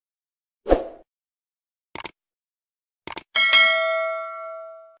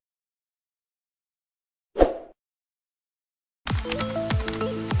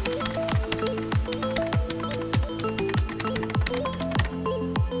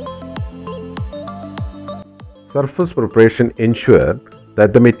Surface preparation ensures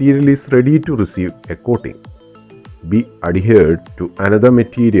that the material is ready to receive a coating, be adhered to another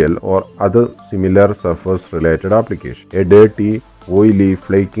material or other similar surface related application. A dirty, oily,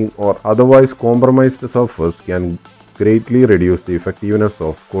 flaking or otherwise compromised surface can greatly reduce the effectiveness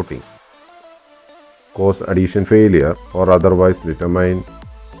of coating, cause adhesion failure or otherwise determine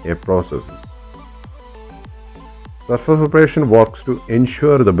a process. Surface preparation works to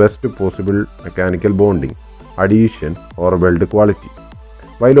ensure the best possible mechanical bonding, adhesion or weld quality,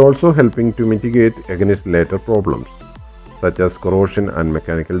 while also helping to mitigate against later problems such as corrosion and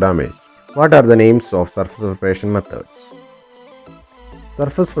mechanical damage. What are the names of surface preparation methods?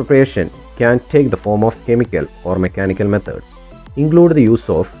 Surface preparation can take the form of chemical or mechanical methods, include the use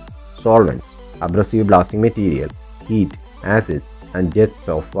of solvents, abrasive blasting material, heat, acids, and jets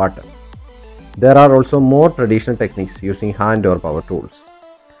of water. There are also more traditional techniques using hand or power tools.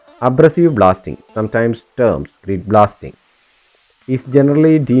 Abrasive blasting, sometimes termed grit blasting, is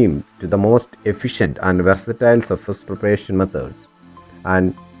generally deemed to the most efficient and versatile surface preparation methods,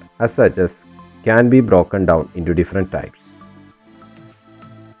 and as such can be broken down into different types.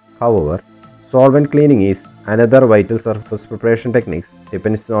 However, solvent cleaning is another vital surface preparation technique,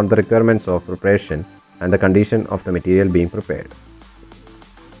 depends on the requirements of preparation and the condition of the material being prepared.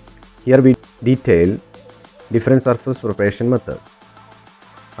 Here we detail different surface preparation methods.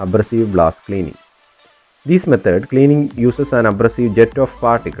 Abrasive blast cleaning. This method cleaning uses an abrasive jet of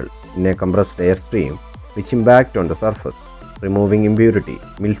particles in a compressed air stream which impact on the surface, removing impurity,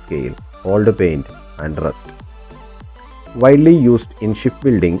 mill scale, old paint and rust. Widely used in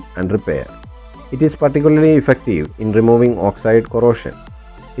shipbuilding and repair. It is particularly effective in removing oxide corrosion.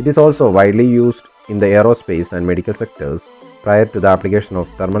 It is also widely used in the aerospace and medical sectors prior to the application of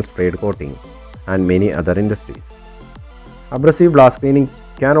thermal sprayed coating and many other industries. Abrasive blast cleaning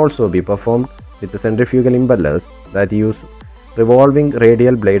can also be performed with the centrifugal impellers that use revolving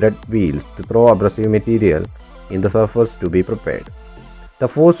radial bladed wheels to throw abrasive material in the surface to be prepared. The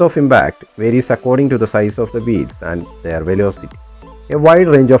force of impact varies according to the size of the wheels and their velocity. A wide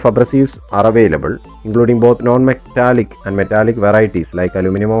range of abrasives are available, including both non-metallic and metallic varieties like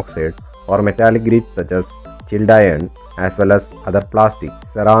aluminum oxide or metallic grits such as chilled iron, as well as other plastic,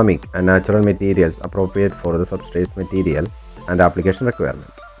 ceramic and natural materials appropriate for the substrate material and application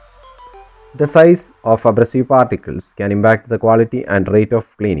requirements. The size of abrasive particles can impact the quality and rate of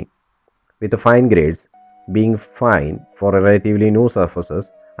cleaning, with the fine grades being fine for relatively new surfaces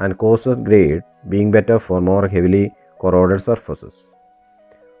and coarser grade being better for more heavily corroded surfaces.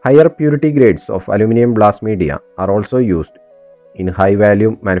 Higher purity grades of aluminum blast media are also used in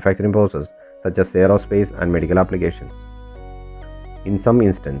high-value manufacturing processes such as aerospace and medical applications. In some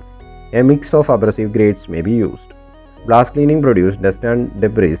instances, a mix of abrasive grades may be used. Blast cleaning produces dust and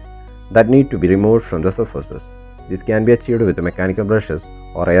debris that need to be removed from the surfaces. This can be achieved with mechanical brushes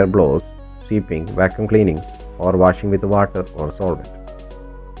or air blows, sweeping, vacuum cleaning, or washing with water or solvent.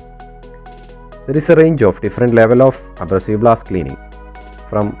 There is a range of different levels of abrasive blast cleaning,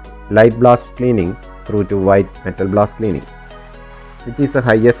 from light blast cleaning through to white metal blast cleaning, which is the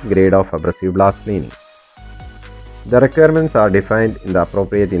highest grade of abrasive blast cleaning. The requirements are defined in the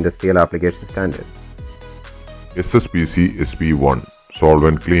appropriate industrial application standards. SSPC SP1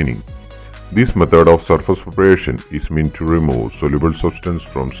 Solvent Cleaning. This method of surface preparation is meant to remove soluble substance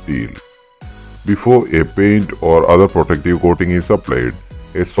from steel. Before a paint or other protective coating is applied,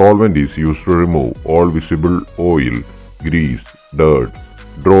 a solvent is used to remove all visible oil, grease, dirt,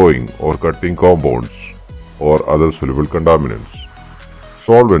 drawing or cutting compounds or other soluble contaminants.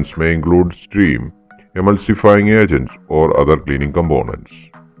 Solvents may include stream, emulsifying agents or other cleaning components.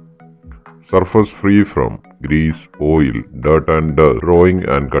 Surface free from grease, oil, dirt and dust, drawing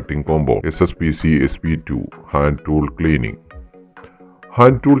and cutting compound. SSPC SP2 Hand Tool Cleaning.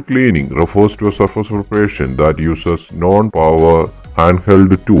 Hand tool cleaning refers to a surface preparation that uses non-power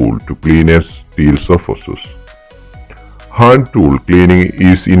handheld tool to clean a steel surfaces. Hand tool cleaning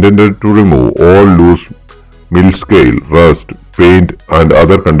is intended to remove all loose mill scale, rust, paint and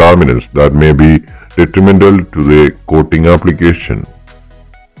other contaminants that may be detrimental to the coating application.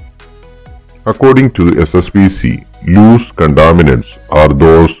 According to the SSPC, loose contaminants are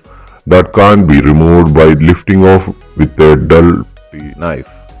those that can't be removed by lifting off with a dull knife.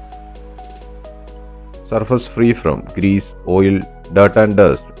 Surface free from grease, oil, dirt and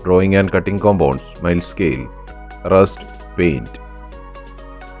dust, drawing and cutting compounds, mild scale, rust, paint.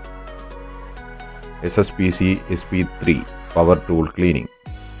 SSPC SP3 Power Tool Cleaning.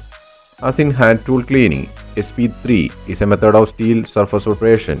 As in hand tool cleaning, SP3 is a method of steel surface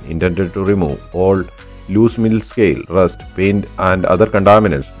preparation intended to remove all loose mill scale, rust, paint and other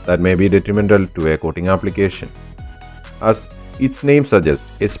contaminants that may be detrimental to a coating application. As its name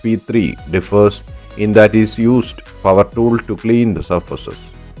suggests, SP3 differs in that it is used power tool to clean the surfaces.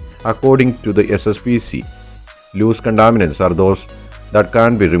 According to the SSPC, loose contaminants are those that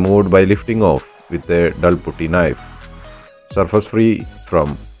can't be removed by lifting off with a dull putty knife. Surface free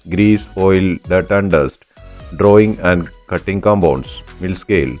from grease, oil, dirt and dust, drawing and cutting compounds, mill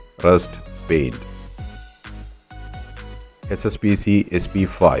scale, rust, paint. SSPC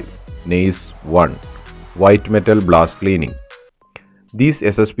SP5 NACE 1 White Metal Blast Cleaning. This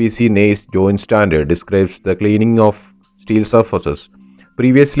SSPC NACE Joint standard describes the cleaning of steel surfaces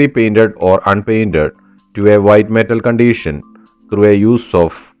previously painted or unpainted to a white metal condition through a use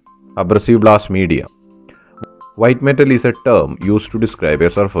of abrasive blast media. White metal is a term used to describe a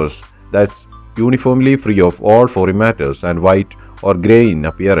surface that's uniformly free of all foreign matters and white or grey in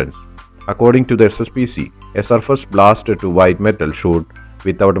appearance. According to the SSPC, a surface blasted to white metal should,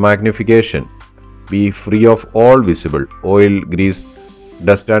 without magnification, be free of all visible oil, grease,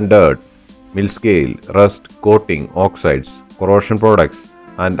 dust and dirt, mill scale, rust, coating, oxides, corrosion products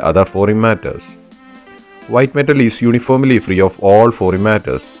and other foreign matters. White metal is uniformly free of all foreign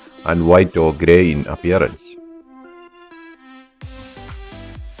matters and white or grey in appearance.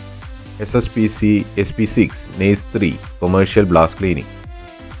 SSPC SP6 NACE 3 Commercial Blast Cleaning.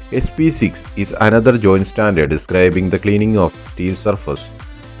 SP6 is another joint standard describing the cleaning of steel surface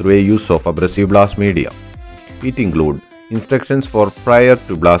through a use of abrasive blast media. It includes instructions for prior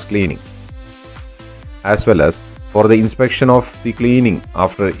to blast cleaning, as well as for the inspection of the cleaning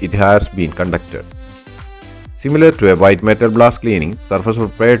after it has been conducted. Similar to a white metal blast cleaning, surface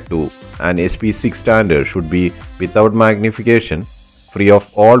prepared to an SP6 standard should be without magnification, free of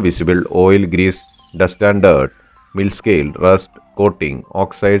all visible oil, grease, dust and dirt, mill scale, rust, coating,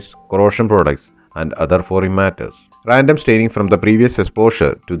 oxides, corrosion products and other foreign matters. Random staining from the previous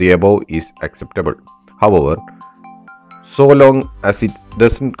exposure to the above is acceptable. However, so long as it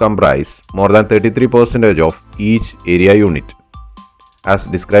doesn't comprise more than 33% of each area unit, as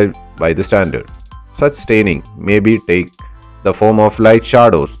described by the standard. Such staining may take the form of light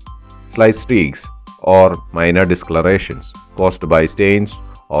shadows, slight streaks, or minor discolorations caused by stains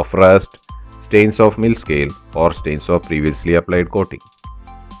of rust, stains of mill scale, or stains of previously applied coating.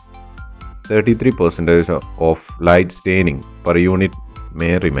 33% of light staining per unit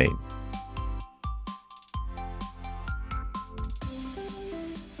may remain.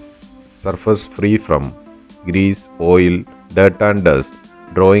 Surface free from grease, oil, dirt and dust,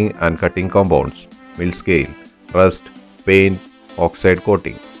 drawing and cutting compounds, mill scale, rust, paint, oxide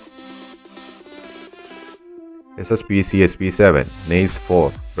coating. SSPC SP7 NACE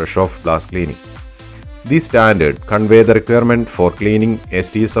 4 Brush Off Blast Cleaning. This standard conveys the requirement for cleaning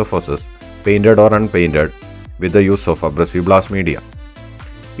steel surfaces, painted or unpainted, with the use of abrasive blast media.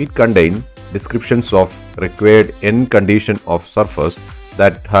 It contains descriptions of required end condition of surface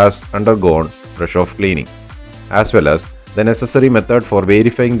that has undergone brush off cleaning, as well as the necessary method for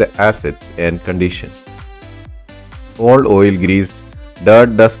verifying the asset's end condition. All oil, grease,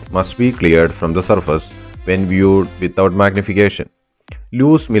 dirt, dust must be cleared from the surface when viewed without magnification.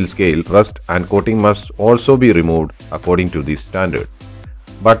 Loose mill scale, rust and coating must also be removed according to this standard.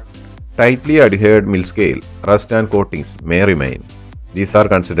 But tightly adhered mill scale, rust and coatings may remain. These are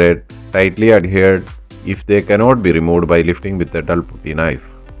considered tightly adhered if they cannot be removed by lifting with a dull putty knife.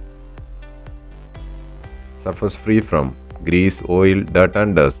 Surface free from grease, oil, dirt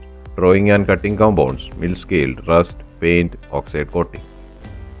and dust, drawing and cutting compounds, mill scale, rust, paint, oxide coating.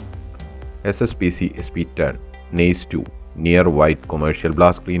 SSPC SP10 NACE 2 Near White Commercial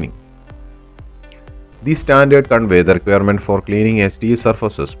Blast Cleaning. This standard conveys the requirement for cleaning steel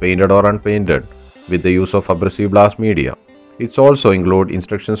surfaces, painted or unpainted, with the use of abrasive blast media. It also includes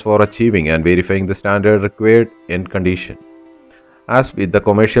instructions for achieving and verifying the standard required end condition. As with the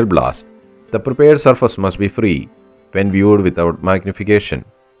commercial blast, the prepared surface must be free, when viewed without magnification,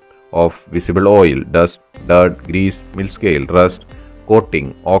 of visible oil, dust, dirt, grease, mill scale, rust,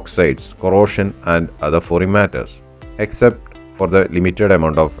 coating, oxides, corrosion and other foreign matters, except for the limited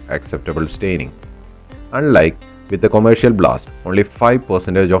amount of acceptable staining. Unlike with the commercial blast, only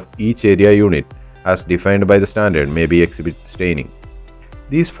 5% of each area unit as defined by the standard may be exhibit staining.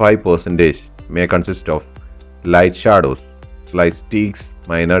 These 5% may consist of light shadows, slight streaks,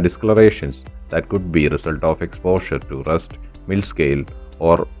 minor discolorations that could be result of exposure to rust, mill scale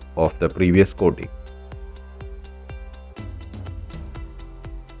or of the previous coating.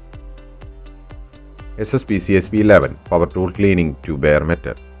 SSPC SP11 Power Tool Cleaning to Bare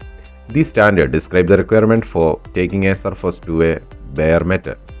Metal. This standard describes the requirement for taking a surface to a bare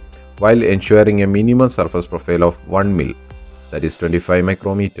metal. while ensuring a minimum surface profile of 1 mm, that is 25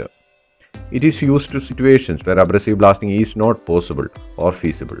 micrometer. It is used to situations where abrasive blasting is not possible or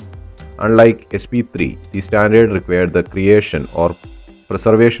feasible. Unlike SP3, the standard required the creation or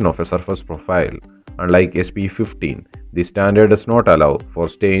preservation of a surface profile. Unlike SP15, the standard does not allow for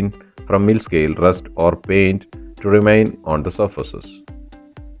stain from mill scale, rust or paint to remain on the surfaces.